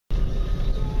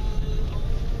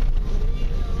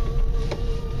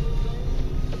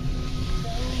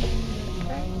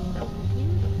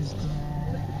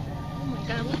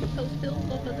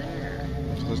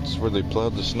where they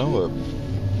plowed the snow up.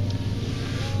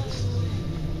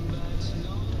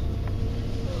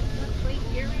 Lake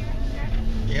Erie right there?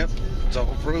 Yep, it's all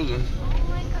frozen. Oh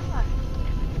my god.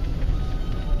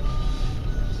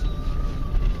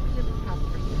 Look at the top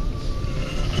of it.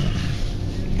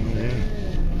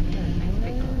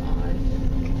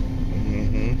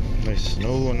 Nice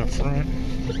snow in the front.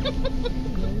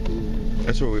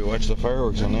 That's where we watched the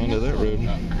fireworks on the end of that road.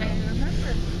 I remember.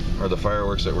 Or the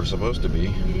fireworks that were supposed to be.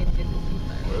 We didn't get to see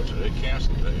fireworks. Well, they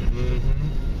canceled that.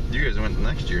 You guys went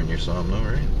next year and you saw them though,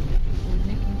 right? With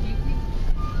Nick and Casey?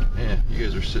 Yeah, you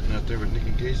guys were sitting out there with Nick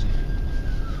and Casey.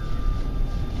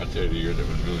 I tell you, the year that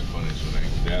was really funny is when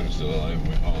Dad was still alive and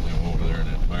we hauled him over there and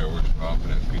that fireworks went off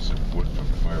and that piece of wood from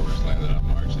the fireworks landed on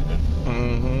Mark's head.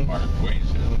 Mark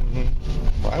Wayne's head.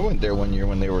 Well, I went there one year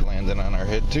when they were landing on our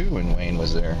head too when Wayne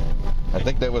was there. I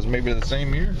think that was maybe the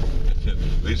same year.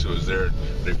 Lisa was there.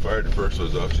 They fired the first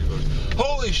ones off. She goes,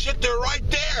 "Holy shit, they're right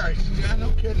there!" I said, "Yeah, no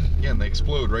kidding." Yeah, and they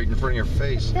explode right in front of your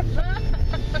face. I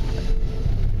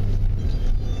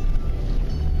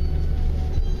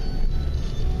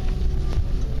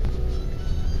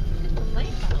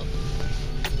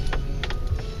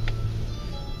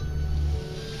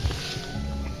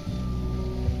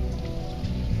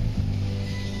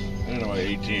don't know why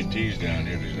AT&T's down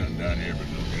here. There's nothing down here but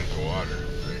looking at the water.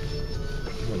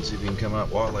 Let's see if we can come out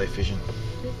walleye fishing.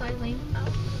 This Eileen's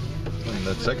house? And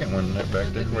the second one right back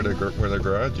there where the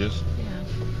garage is. Yeah.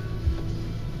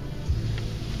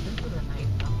 This is a nice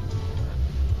house.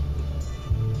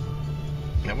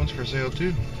 That one's for sale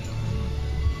too.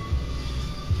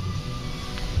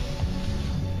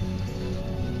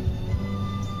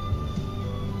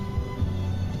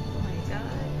 Oh my god,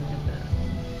 look at that.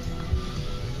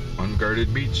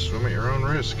 Unguarded beach, swim at your own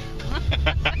risk.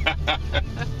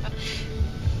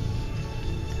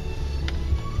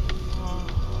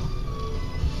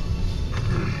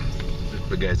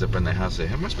 The guys up in the house say,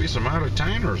 there must be some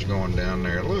out-of-towners going down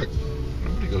there. Look,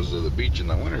 nobody goes to the beach in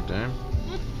the wintertime.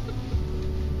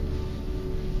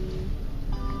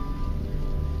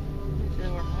 This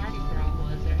is where Mardi Gras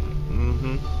was, right?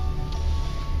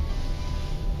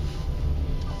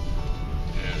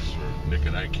 Yeah, that's where Nick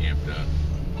and I camped out.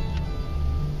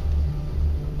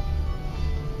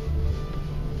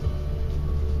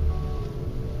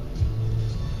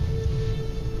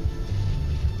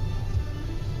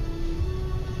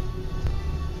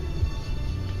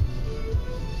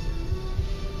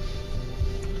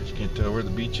 Can't tell where the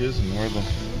beach is and where the...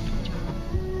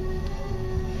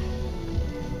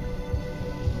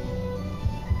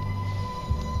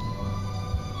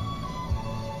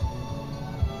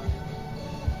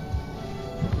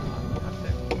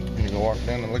 You gonna walk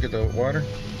down and look at the water?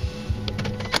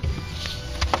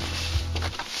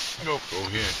 Go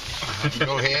ahead.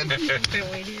 Go ahead.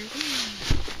 Wait here.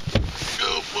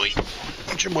 Go, boy.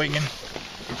 What you boying?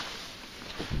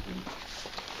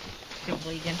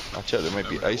 I'll tell you, there might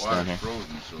be ice down here.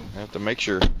 Frozen, so. I have to make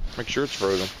sure it's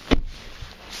frozen.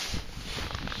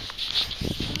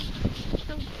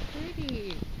 So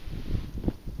pretty.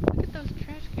 Look at those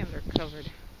trash cans are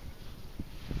covered.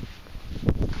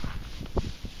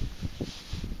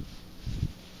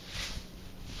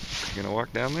 You gonna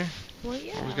walk down there? Well,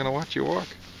 yeah. I was gonna watch you walk.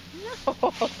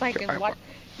 No, so I can watch.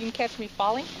 You can catch me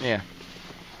falling? Yeah.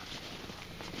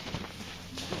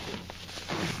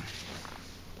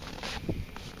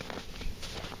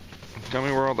 Tell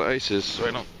me where all the ice is so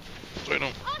I don't.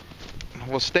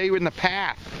 Well, stay in the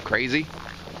path, crazy.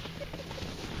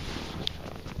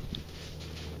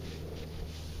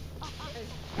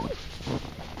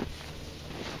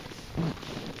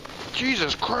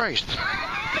 Jesus Christ.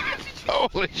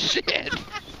 Holy shit.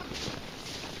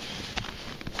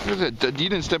 You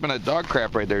didn't step in that dog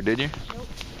crap right there, did you? Nope.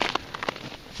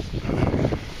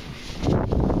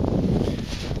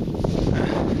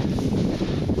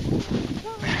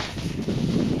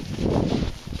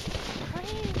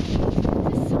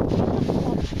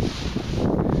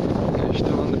 You're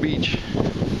still on the beach.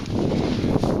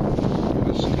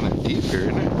 It's kind of deep here,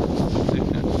 isn't it?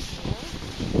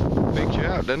 Baked you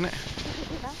out, doesn't it?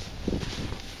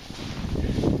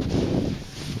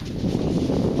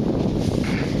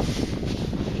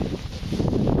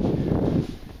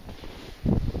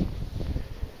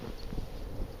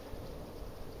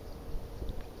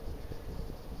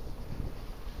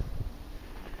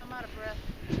 I'm out of breath.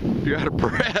 You're out of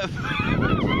breath.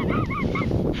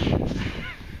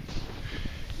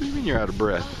 What do you mean you're out of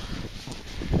breath?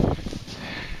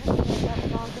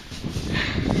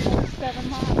 7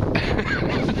 miles.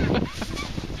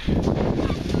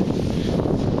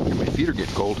 My feet are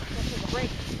getting cold. This is a break.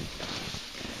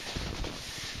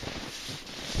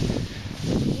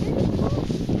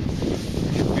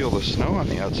 the snow on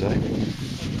the outside. These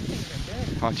things are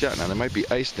good. Watch out now, there might be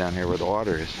ice down here where the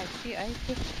water is. I see ice.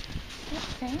 Is it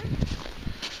sand?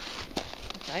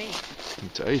 It's ice.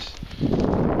 It's ice.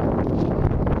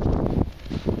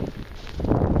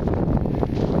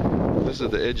 This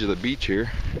is the edge of the beach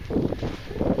here.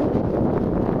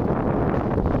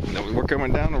 Now we're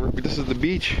coming down, this is the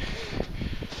beach.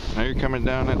 Now you're coming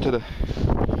down into the...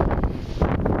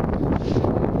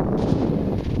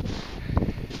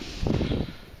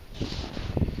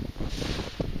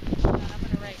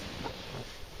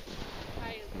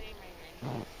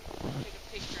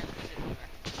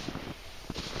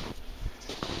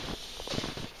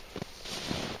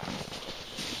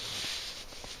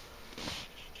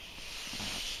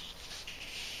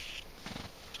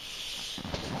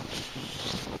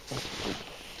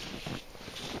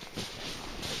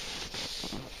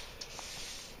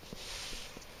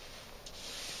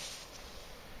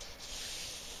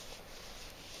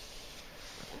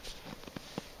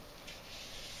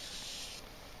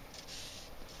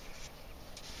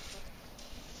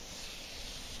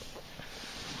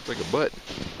 Like a butt.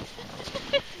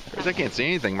 I can't see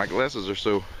anything. My glasses are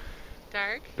so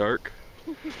dark.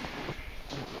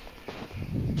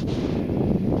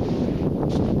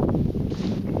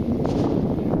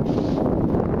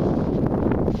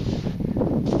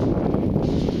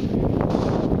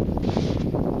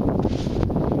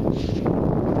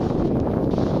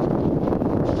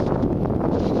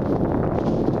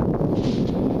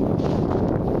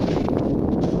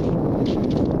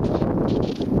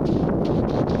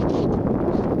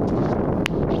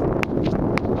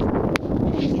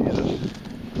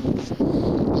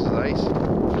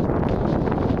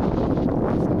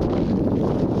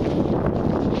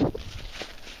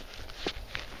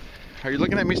 Are you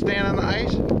looking at me standing on the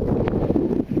ice?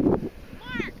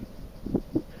 Mark!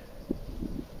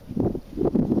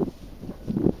 Hold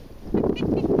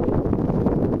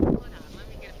on, let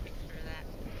me get a picture of that.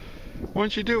 Why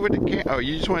don't you do it with the camera? Oh,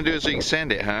 you just want to do it so you can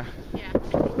send it, huh? Yeah.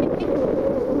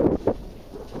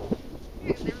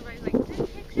 Everybody's like, take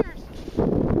pictures.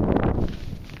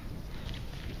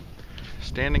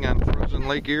 Standing on frozen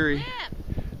Lake Erie. Slip.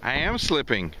 I am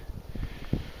slipping.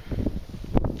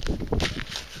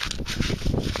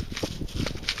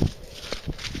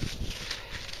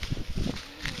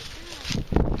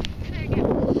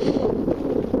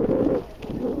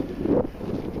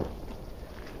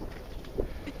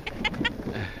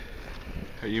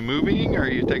 Are you moving or are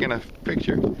you taking a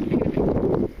picture? Is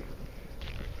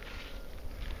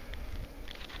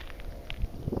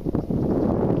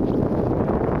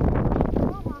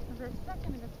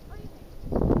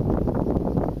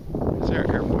there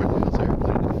an airport? Is there?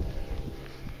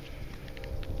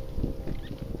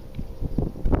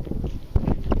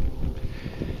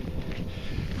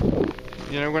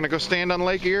 You know, we're going to go stand on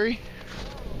Lake Erie?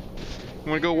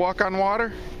 You want to go walk on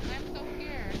water? I'm so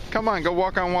scared. Come on, go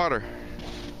walk on water.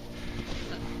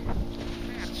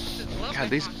 God,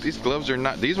 these gloves are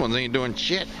not, these ones ain't doing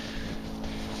shit.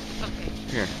 Okay.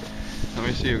 Here, let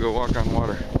me see you go walk on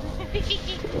water.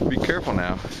 Be careful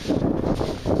now.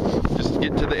 Just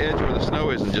get to the edge where the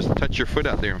snow is and just touch your foot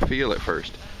out there and feel it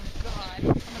first. Oh God, I'm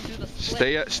gonna do the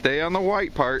slip. Stay on the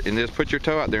white part and just put your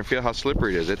toe out there and feel how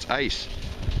slippery it is. It's ice.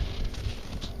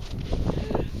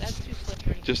 That's too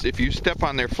slippery. Just if you step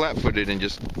on there flat-footed and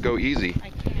just go easy.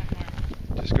 I can't,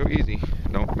 Mark. Just go easy.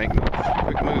 Don't make no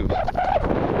quick moves.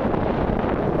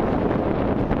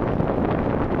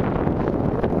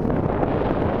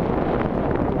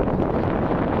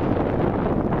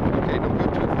 Okay, don't go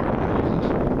too far.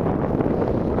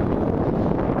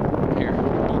 Here,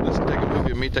 hold this and take a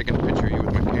movie of me taking a picture of you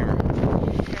with my camera.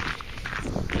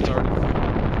 It's already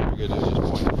pretty good. It's just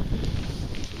point.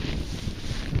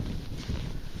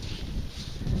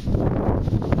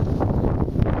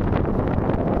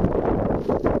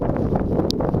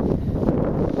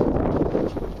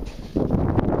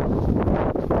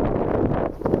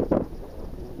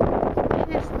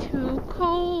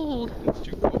 Cold. It's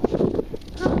too cold.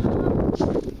 Oh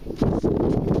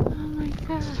my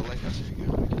God. There's a lake house. There you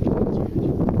go.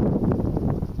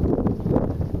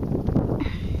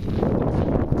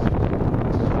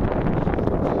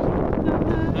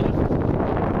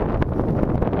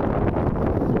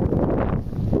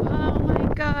 Oh my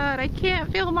God, I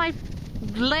can't feel my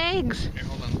legs. Here,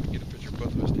 hold on. Let me get a picture of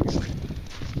both of us together.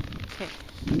 Okay.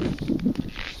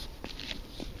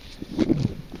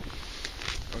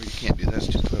 Oh, you can't do that. That's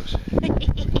too close.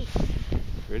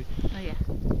 Ready? Oh yeah.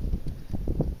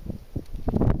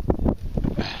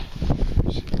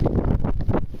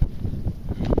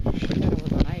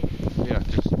 Yeah,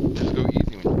 just go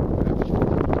easy when you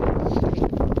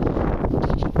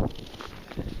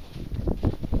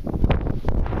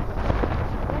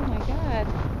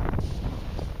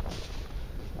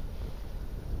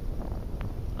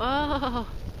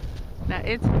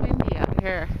it's windy out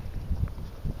here.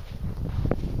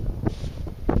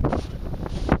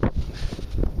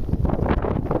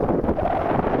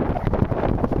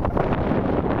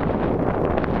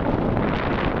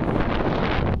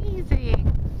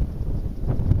 Amazing.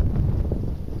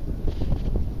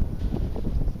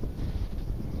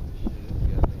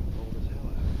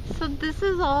 So this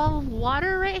is all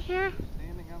water right here?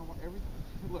 Standing on everything.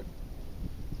 Look,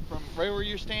 from right where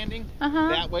you're standing, Uh-huh.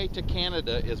 that way to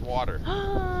Canada is water.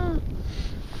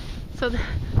 So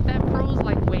that froze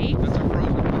like waves? That's a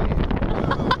frozen wave.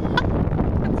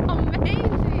 That's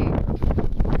amazing.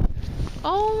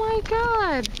 Oh my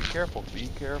God. Be careful, be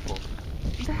careful.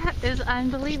 That is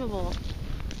unbelievable.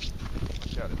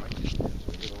 Shot it, might be so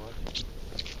we get a lot.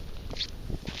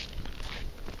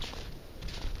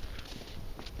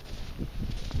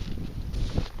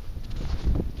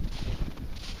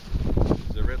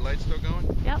 Is the red light still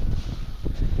going? Yep.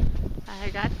 I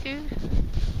got to.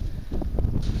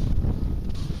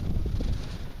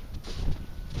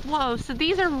 Whoa, so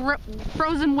these are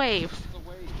frozen waves. The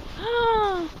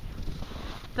wave.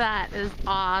 That is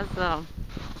awesome.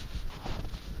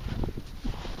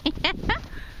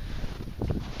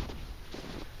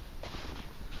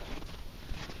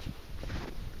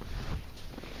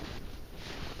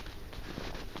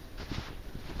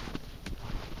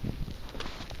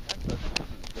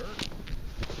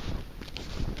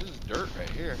 This is dirt right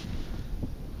here.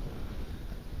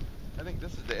 I think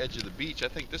this is the edge of the beach. I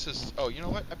think this is, oh, you know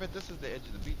what? I bet this is the edge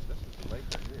of the beach. This is the lake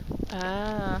right here.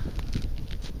 Ah.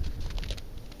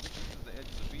 This is the edge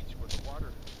of the beach where the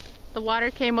water. The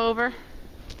water came over.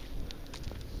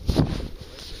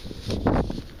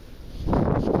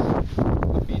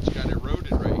 The beach got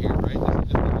eroded right here, right?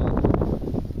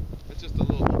 This is just a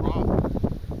little drop.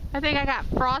 I think I got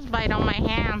frostbite on my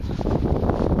hands.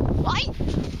 What?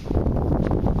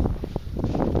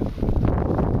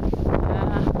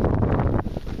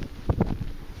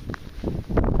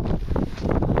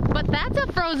 But that's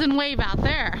a frozen wave out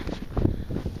there.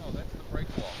 No, that's the break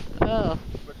wall. Oh.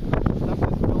 But the stuff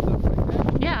that's built up right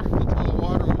there, Yeah. that's where the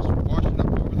water was washing up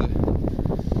over the...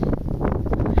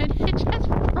 And it just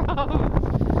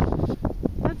froze.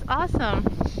 That's awesome.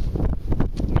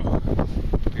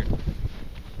 Here.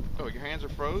 Oh, your hands are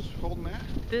froze holding that?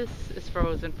 This is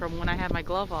frozen from when I had my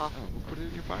glove off. Oh, we'll put it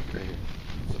in your pocket right here.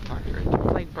 It's a pocket right there.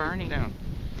 It's like burning. Down.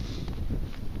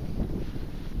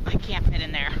 I can't fit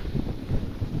in there.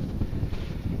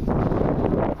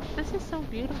 This is so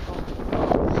beautiful.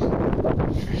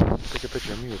 Take a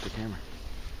picture of me with the camera.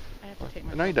 I have to take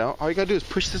my. No, you don't. All you gotta do is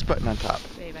push this button on top.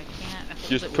 Babe, I can't. I hold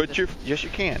Just it put with your, yes you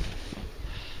can.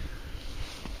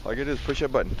 All you gotta do is push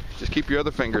that button. Just keep your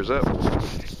other fingers up.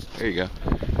 There you go.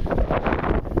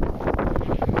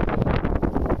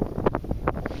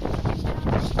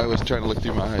 I was trying to look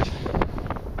through my eyes.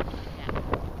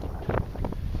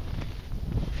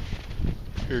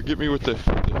 Here, get me with the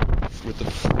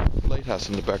lighthouse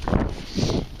in the background.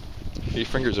 Get your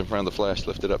fingers in front of the flash.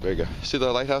 Lift it up. There you go. See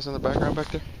the lighthouse in the background back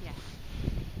there? Yeah.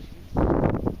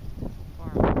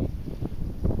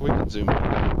 We can zoom in.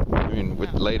 I mean,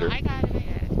 with later. No, I got it.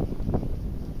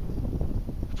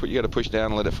 You got to push down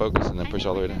and let it focus, and then push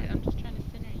all the way down. I'm just trying to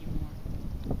center you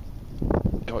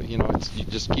more. Oh, you know, you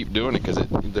just keep doing it because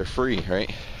they're free,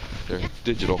 right? They're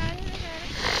digital. I got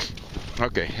it.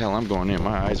 Okay, hell, I'm going in.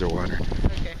 My eyes are watering.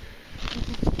 Okay.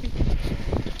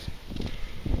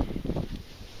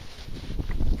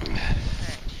 Alright.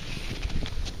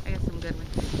 I got some good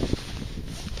ones.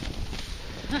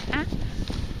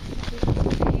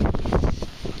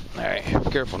 All right, be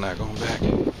careful now going back.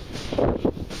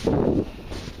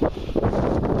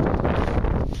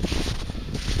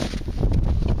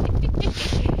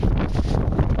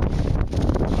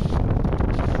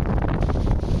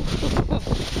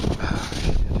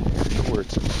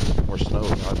 More snow.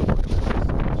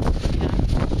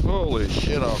 Holy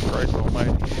shit, oh Christ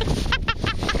almighty.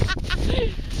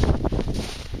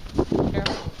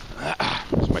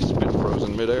 Careful. Is my spit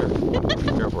frozen midair?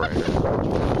 Careful right here.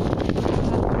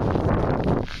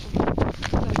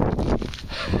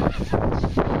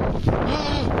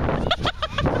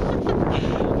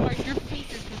 Mark, your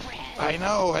face is red. I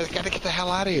know, I gotta get the hell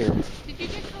out of here. Did you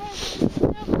get caught?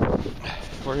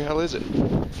 Where the hell is it?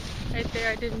 Right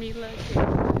there, I didn't mean like it.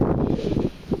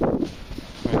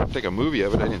 I didn't take a movie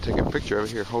of it, I didn't take a picture of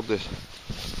it. Here, hold this.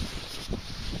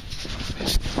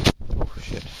 Oh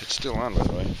shit, it's still on by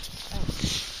the way.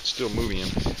 It's still moving.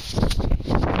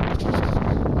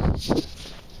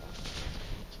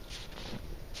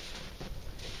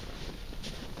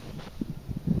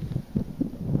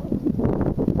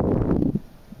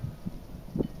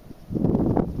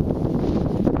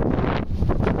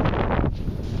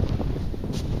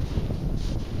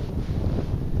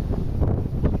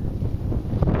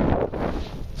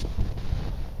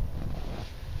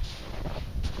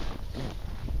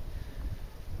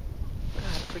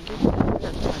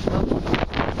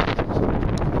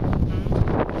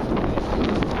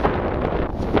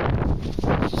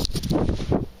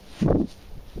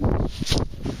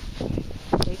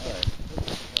 Take it.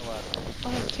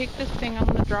 Oh, take this thing. I'm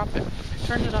gonna drop it.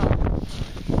 Turn it off.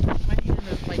 My hand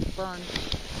is like burned.